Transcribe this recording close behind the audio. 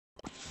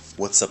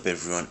What's up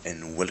everyone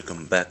and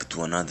welcome back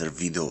to another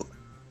video.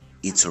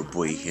 It's your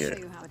boy here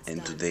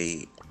and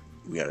today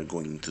we are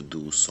going to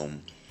do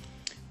some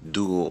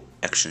duo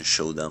action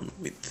showdown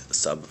with a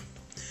sub.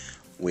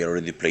 We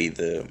already played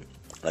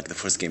like the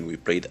first game we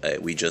played.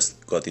 We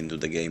just got into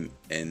the game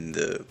and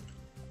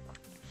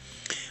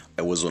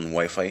I was on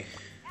Wi-Fi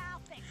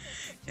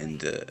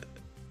and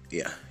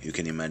yeah, you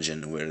can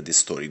imagine where this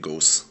story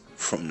goes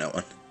from now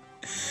on.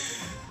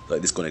 So I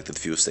disconnected a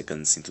few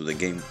seconds into the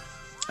game.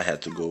 I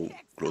had to go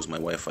close my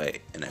Wi-Fi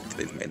and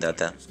activate my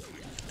data,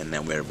 and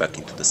now we're back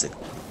into the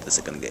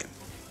second game.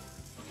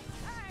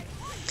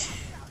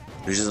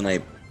 The reason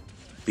I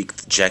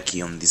picked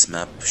Jacky on this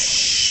map,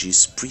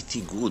 she's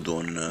pretty good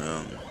on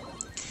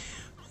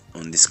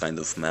this kind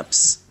of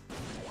maps,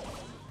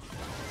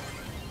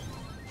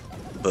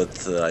 but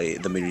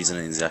the main reason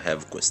is I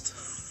have quest.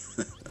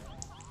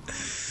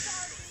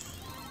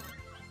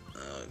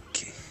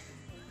 Okay,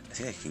 I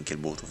think I can kill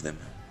both of them.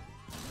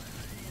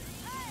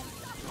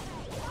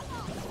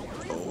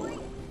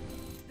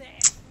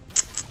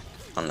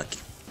 Unlucky.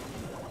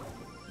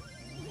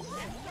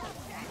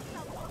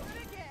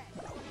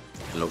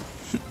 Hello.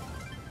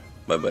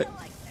 Bye bye.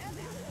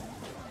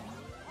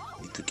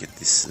 Need to get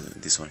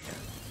this one here.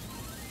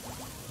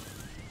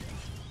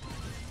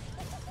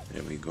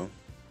 There we go.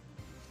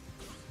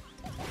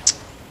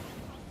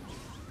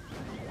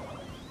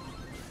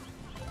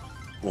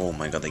 Oh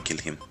my god, I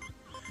killed him.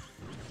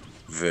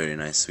 Very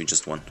nice, we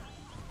just won.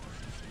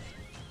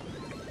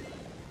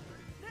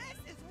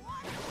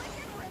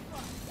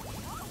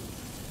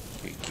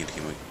 Kill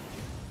him.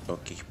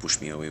 Okay, he pushed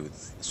me away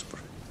with the super.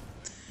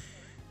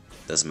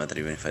 Doesn't matter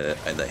even if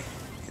I die.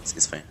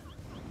 It's fine.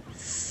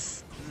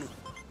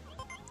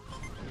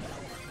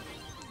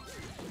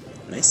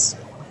 Nice.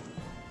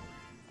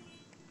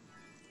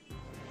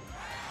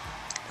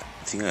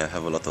 I think I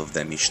have a lot of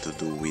damage to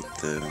do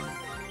with.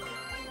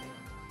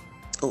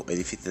 Oh, I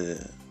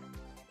defeated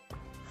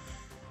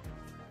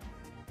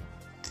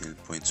 10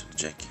 points with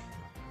Jacky.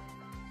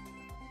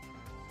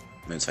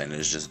 No, it's fine.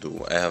 Let's just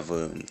do. I have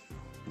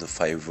the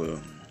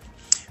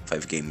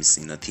five games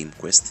in a team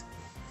quest,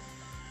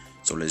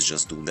 so let's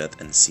just do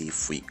that and see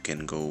if we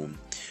can go.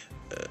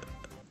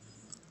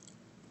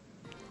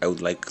 I would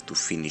like to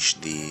finish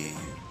the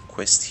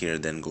quest here,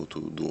 then go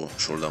to duo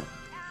showdown.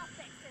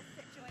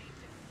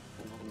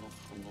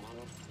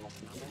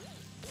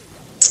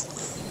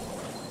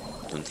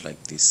 Don't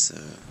like this.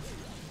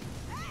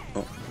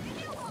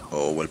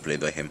 Oh, well played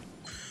by him.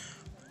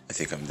 I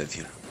think I'm dead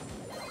here.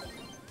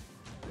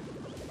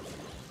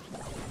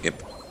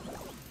 Yep.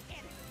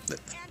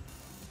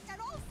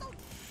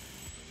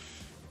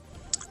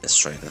 Let's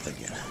try that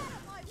again.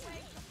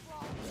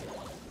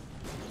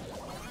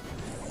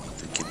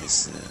 The kid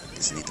is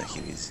this Nita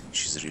here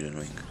she's really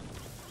annoying.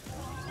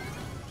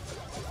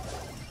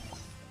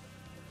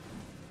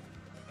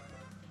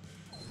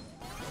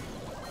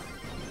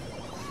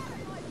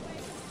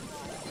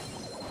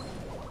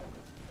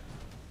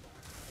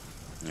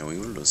 Yeah, we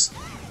will lose.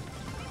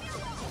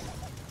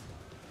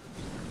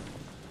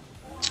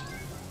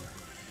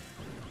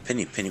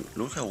 Penny,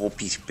 look how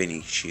OP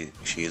Penny she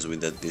is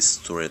with this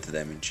turret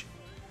damage.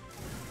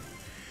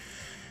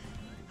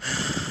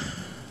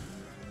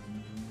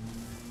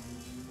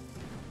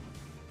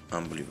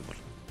 Unbelievable.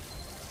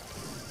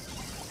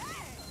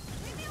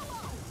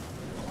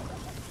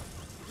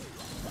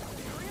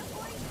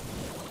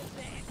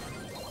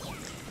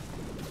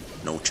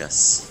 No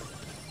chance.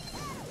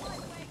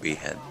 We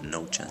had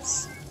no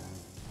chance.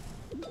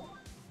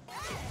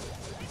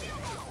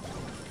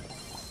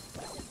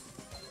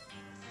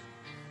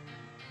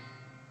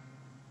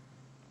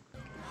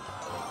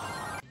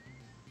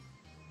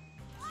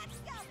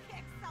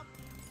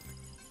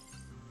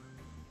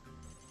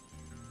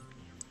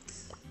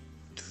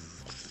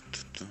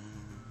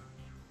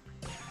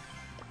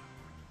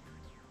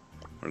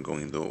 We're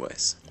going duo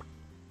wise.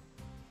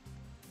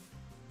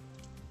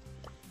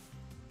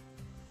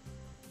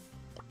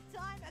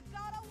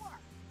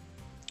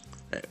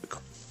 There we go.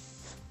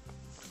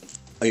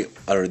 I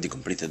already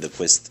completed the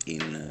quest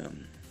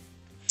in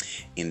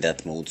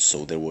that mode,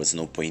 so there was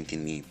no point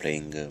in me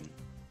playing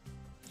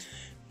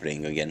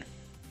again.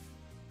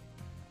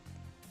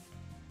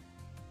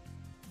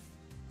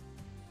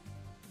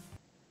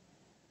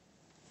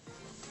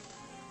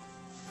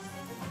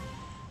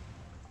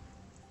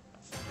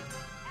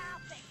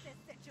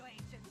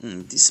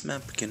 This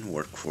map can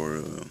work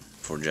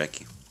for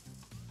Jacky.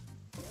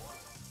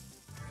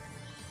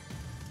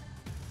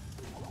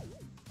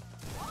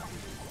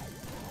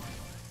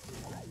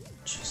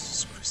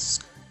 Jesus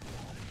Christ.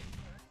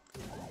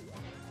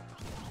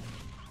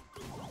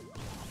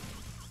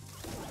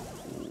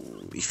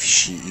 If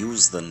she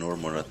used the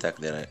normal attack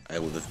there, I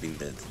would have been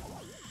dead.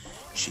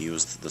 She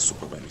used the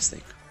super by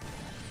mistake.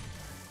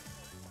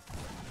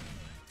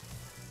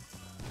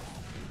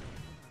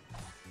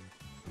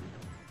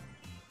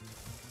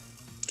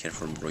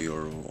 Careful, bro,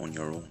 you're on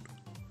your own.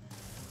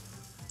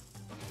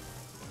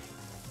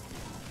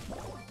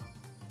 Oh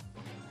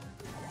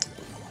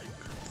my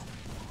god.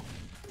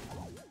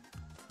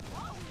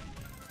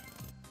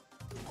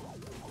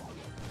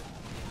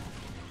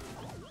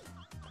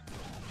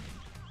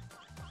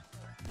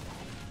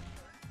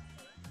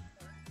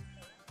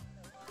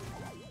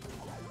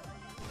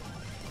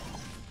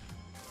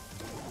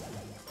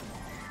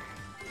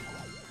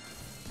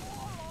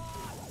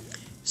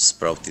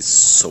 Sprout is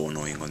so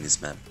annoying on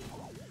this map.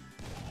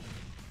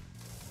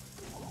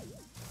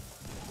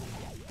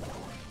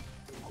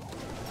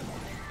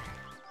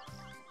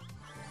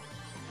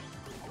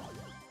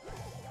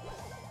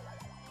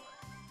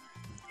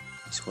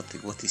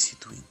 What is he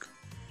doing?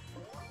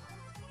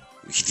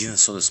 He didn't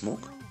saw the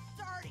smoke?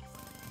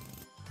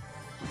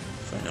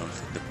 Fine, I'll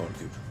take the power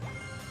cube.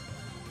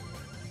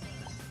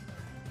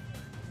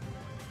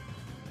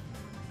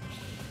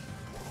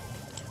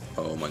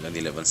 Oh my god,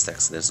 11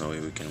 stacks, there's no way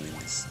we can win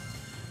this.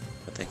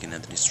 But I can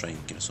at least try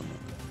and kill someone.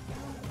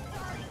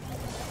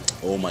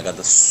 Oh my god,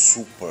 the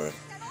super!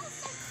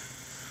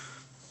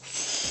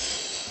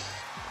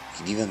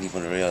 He didn't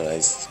even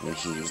realize when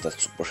he used that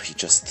super, he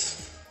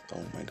just...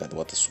 Oh my god,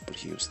 what a super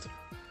he used.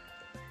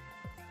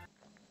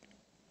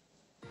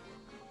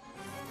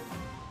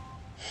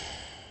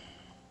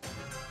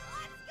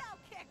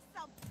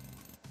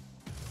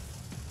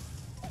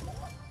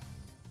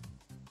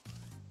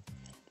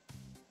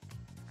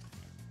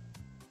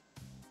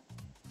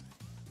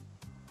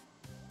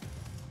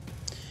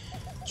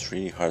 It's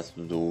really hard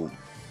to do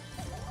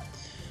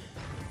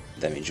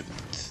damage,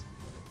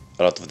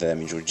 a lot of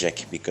damage with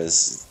Jacky,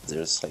 because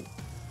there's like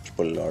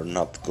people are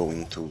not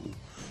going to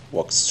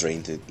walk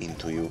straight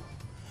into you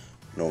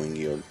knowing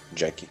you're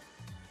Jacky.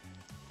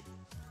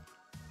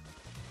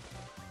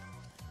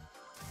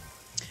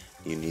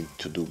 You need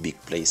to do big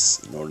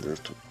plays in order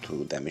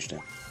to damage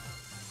them.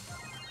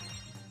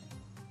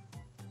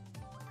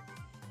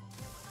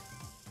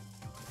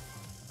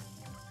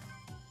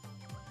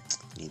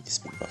 Need this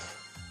big buff.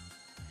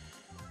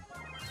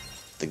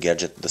 The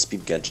gadget, the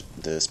speed gadget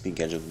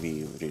would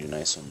be really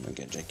nice on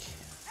Jacky.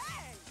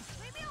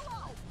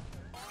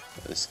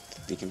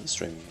 They can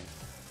destroy me.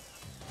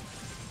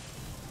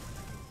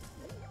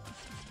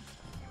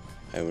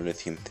 I will let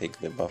him take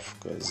the buff,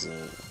 because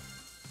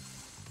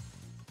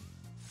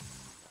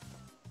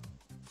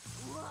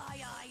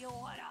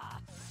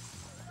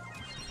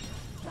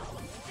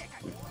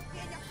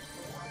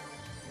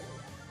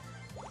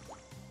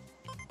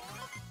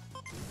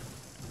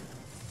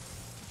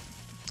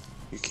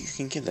you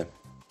can kill them.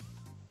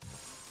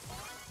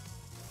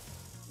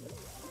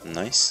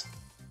 Nice.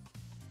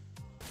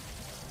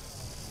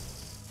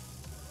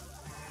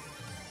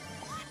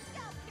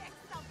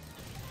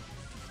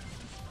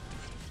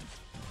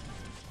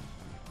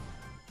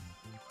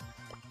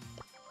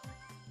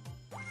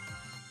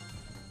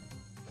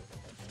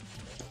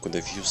 Could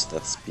have used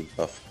that speed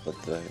buff, but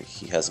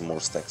he has more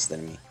stacks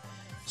than me,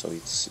 so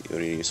it's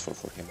really useful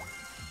for him.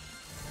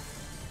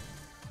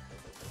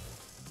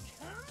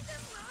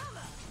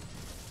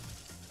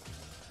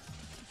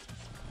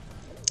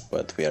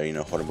 But we are in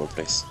a horrible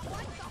place.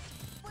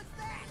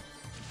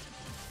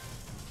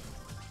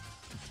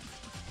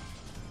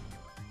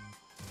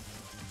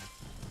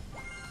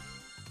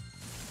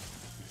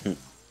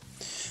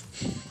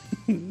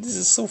 This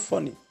is so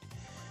funny.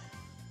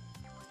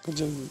 Good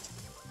job, dude.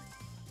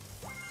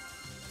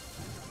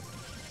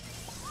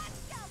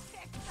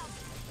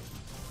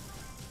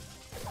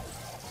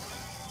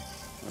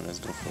 Let's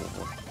go for the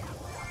ball.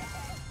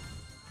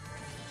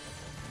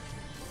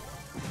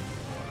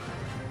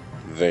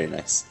 Very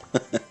nice.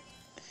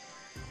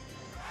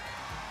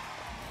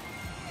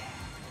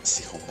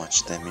 See how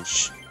much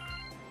damage.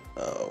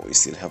 We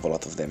still have a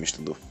lot of damage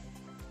to do.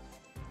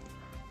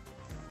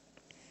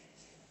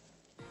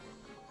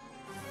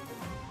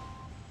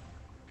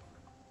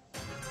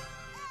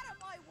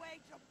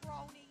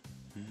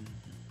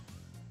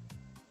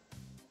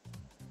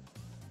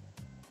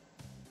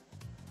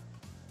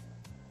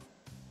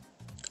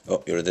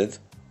 Oh, you're dead?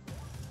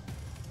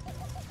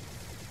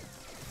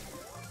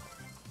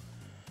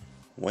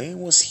 Why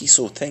was he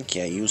so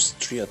tanky? I used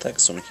 3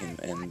 attacks on him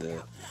and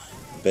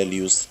Bell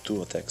used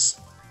 2 attacks.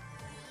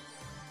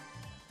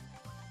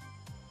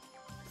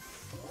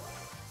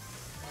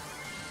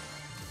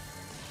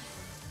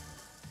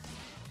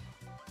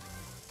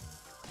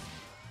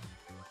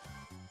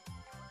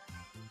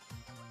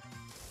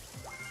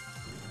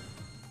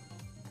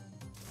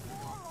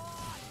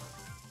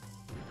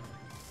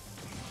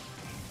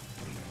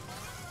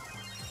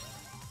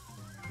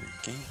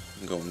 Okay,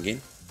 going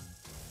in.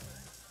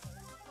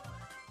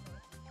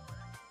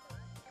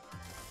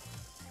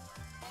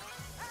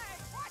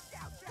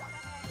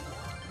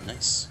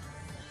 Nice.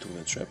 Took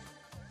the trap.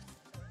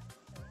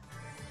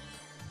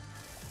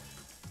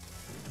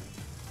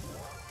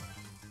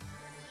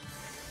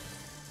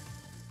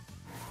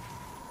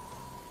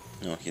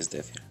 No, he's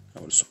dead here. I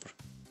will super.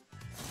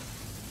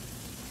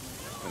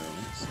 Very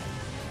nice.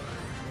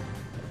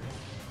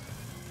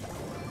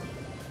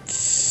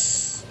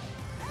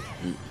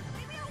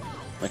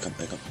 I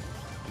can't.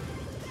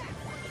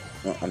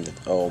 No, I'm dead.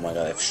 Oh my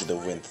god, I should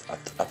have went up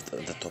at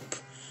the top.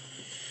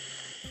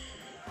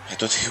 I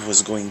thought he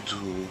was going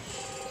to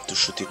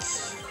shoot it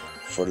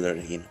further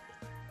in.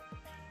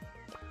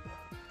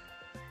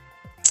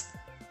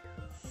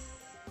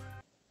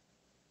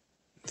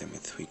 Damn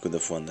it, we could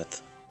have won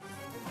that.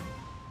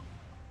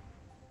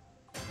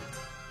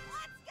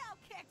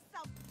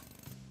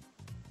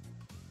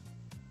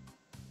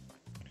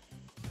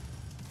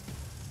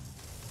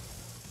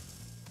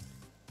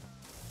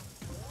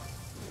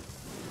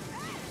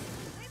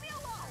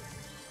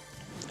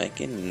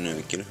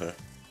 can kill her.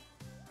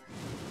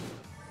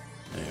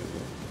 There you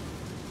go.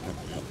 No,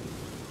 no.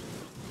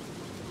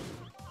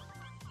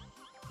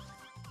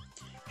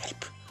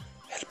 Help!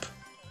 Help!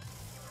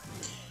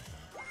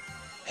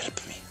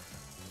 Help me!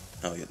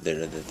 Oh, yeah,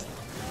 they're dead.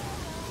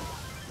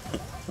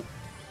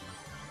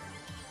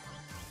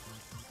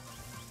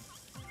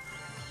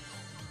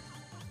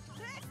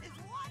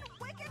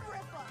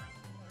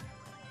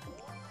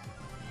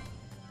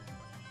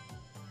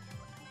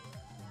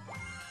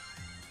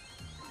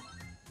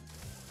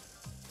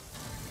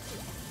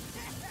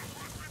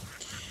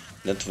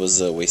 That was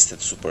a wasted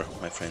super,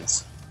 my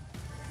friends.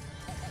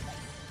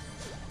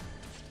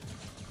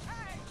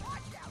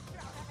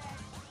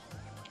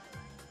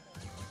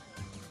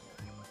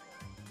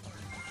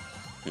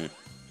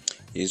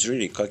 He's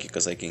really cocky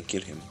because I can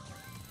kill him.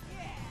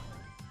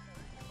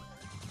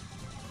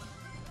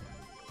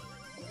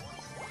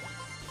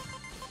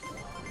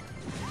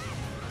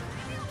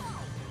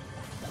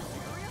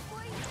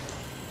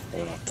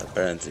 Or not,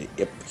 apparently.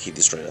 Yep, he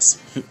destroyed us.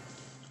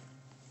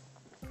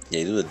 Yeah,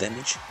 you do the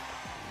damage.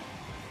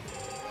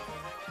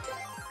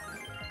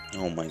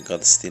 Oh my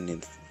god, still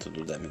need to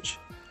do damage.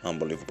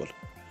 Unbelievable.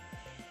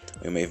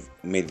 We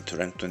made it to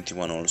rank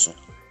 21 also.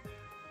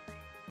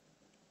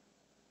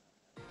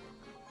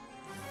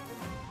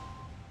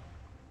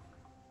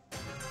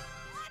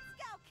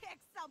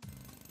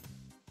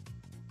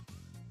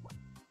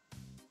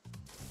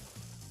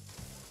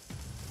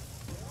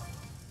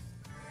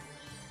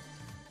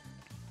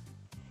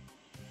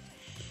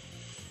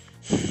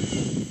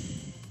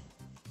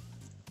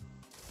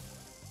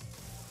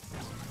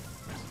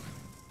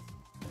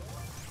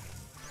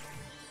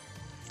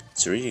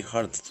 It's really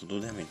hard to do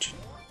damage.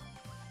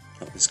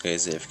 Oh, this guy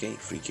is AFK,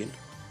 free kill.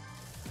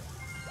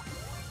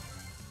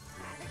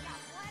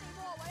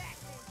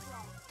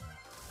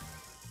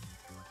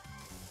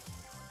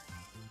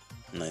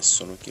 Nice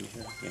solo kill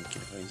here, can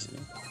kill her easily.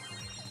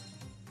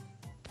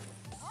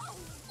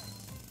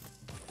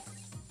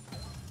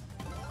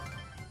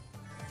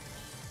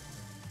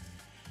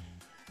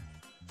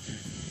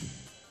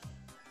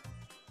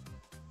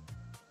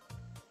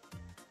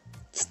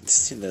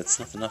 Still, that's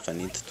not enough. I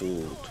need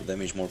to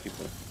damage more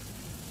people.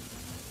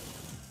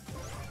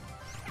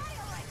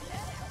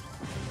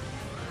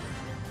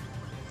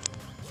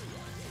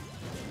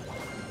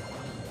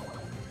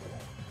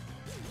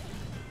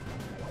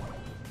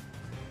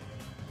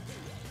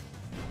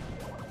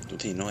 Do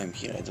they know I'm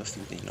here? I don't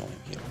think they know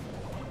I'm here.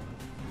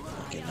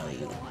 Okay, now they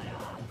know.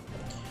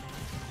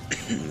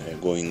 They're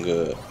going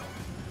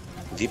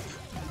deep.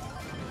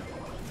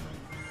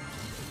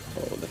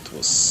 Oh, that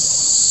was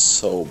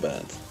so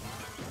bad.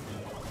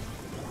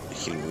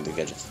 Kill me with the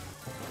gadget.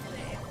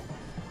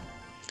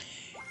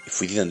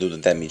 If we didn't do the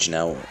damage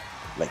now,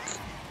 like,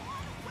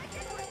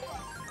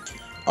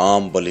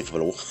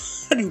 unbelievable.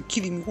 Are you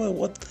kidding me?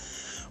 What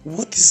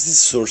is this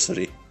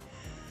sorcery?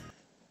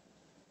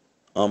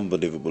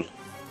 Unbelievable.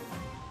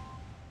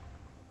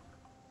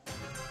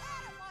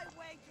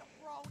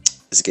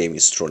 This game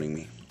is trolling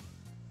me.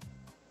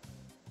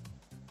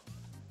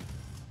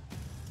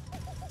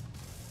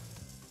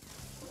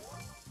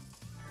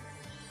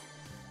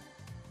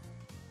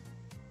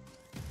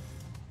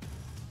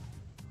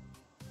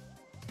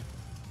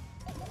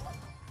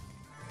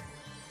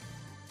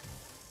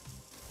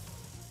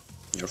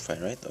 You're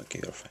fine, right? Okay,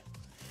 you're fine.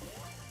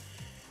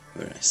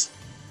 Very nice.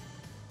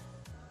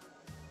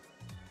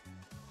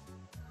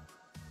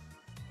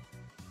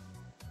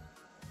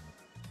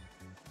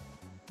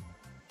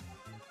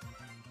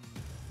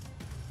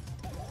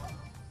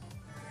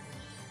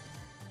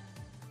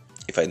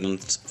 If I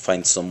don't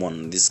find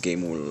someone, this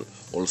game will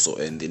also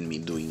end in me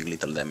doing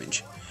little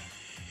damage.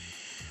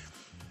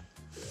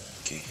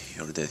 Okay,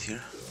 you're dead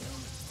here.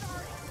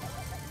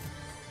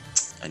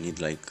 I need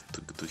like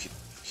to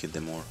hit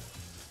them more.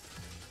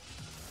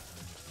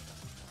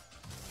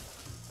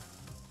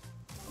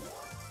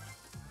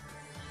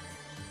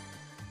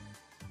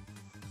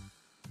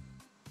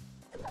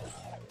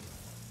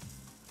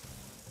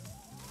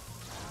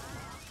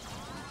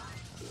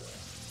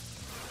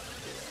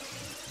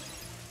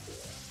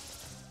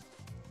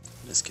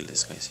 Let's kill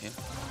these guys here.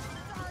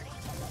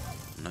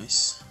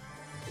 Nice.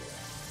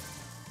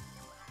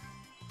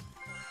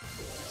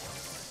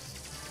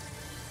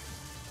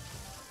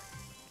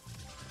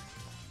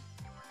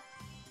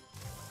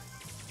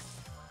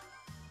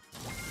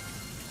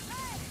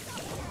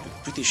 I'm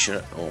pretty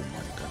sure. Oh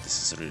my god,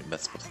 this is a really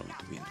bad spot for me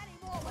to be in.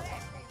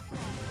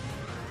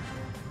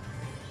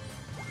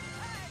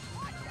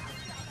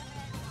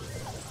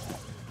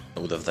 I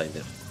would have died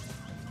there.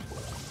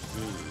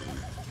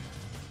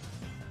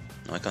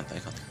 No, I can't.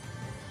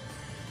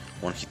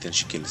 One hit and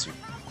she kills you.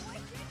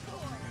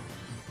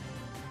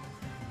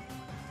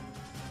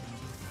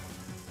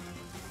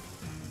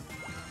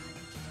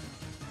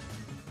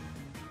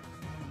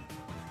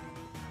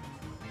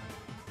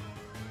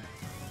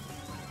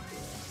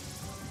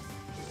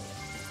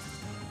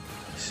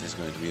 This is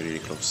going to be really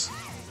close.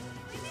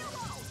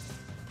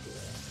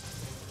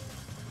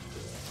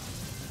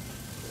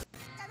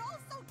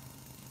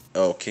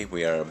 Okay,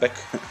 we are back.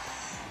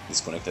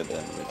 disconnected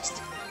and we lost.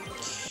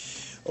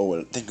 Oh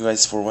well, thank you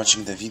guys for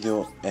watching the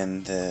video,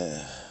 and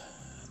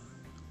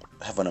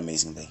have an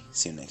amazing day.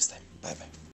 See you next time. Bye bye.